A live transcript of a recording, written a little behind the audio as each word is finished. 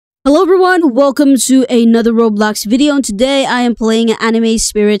Hello everyone, welcome to another Roblox video, and today I am playing Anime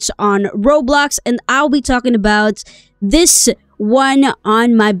Spirits on Roblox, and I'll be talking about this one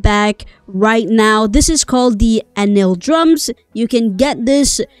on my back right now. This is called the Eneru drums. You can get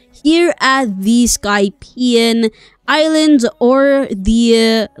this here at the Skypian Island or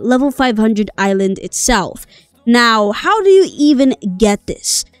the level 500 island itself. Now, how do you even get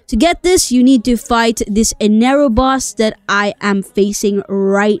this? To get this, you need to fight this Eneru boss that I am facing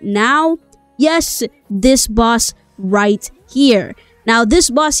right now. Yes, this boss right here. Now, this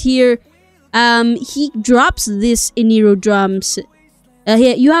boss here, he drops this Eneru drums.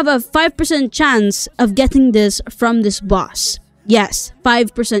 Here, you have a 5% chance of getting this from this boss. Yes,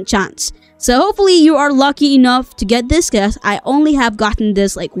 5% chance. So hopefully you are lucky enough to get this, because I only have gotten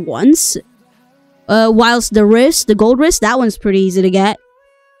this like once. Whilst the gold wrist, that one's pretty easy to get.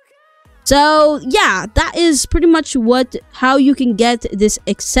 So yeah, that is pretty much how you can get this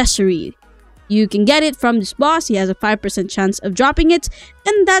accessory. You can get it from this boss. He has a 5% chance of dropping it,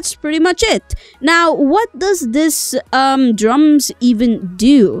 and that's pretty much it. Now, what does this drums even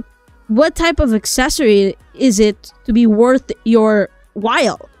do? What type of accessory is it to be worth your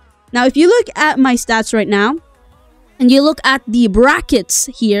while? Now, if you look at my stats right now, and you look at the brackets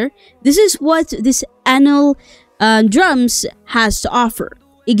here, this is what this Eneru drums has to offer.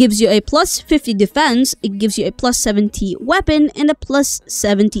 It gives you a plus 50 defense, it gives you a plus 70 weapon, and a plus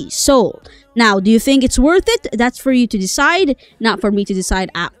 70 soul. Now, do you think it's worth it? That's for you to decide, not for me to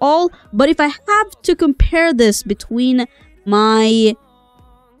decide at all. But if I have to compare this between my...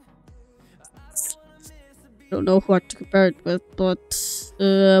 I don't know what to compare it with, but...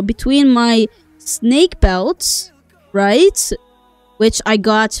 between my snake belts, right? Which I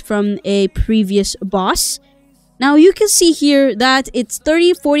got from a previous boss. Now, you can see here that it's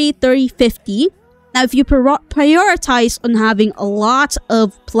 30, 40, 30, 50. Now, if you prioritize on having a lot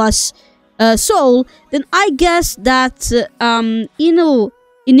of plus soul, then I guess that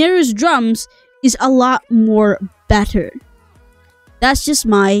Eneru's drums is a lot more better. That's just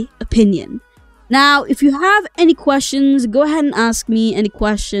my opinion. Now, if you have any questions, go ahead and ask me. Any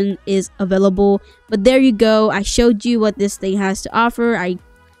question is available. But there you go. I showed you what this thing has to offer. I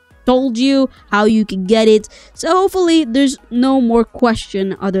told you how you can get it, so hopefully there's no more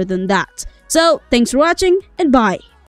question other than that. So thanks for watching, and bye.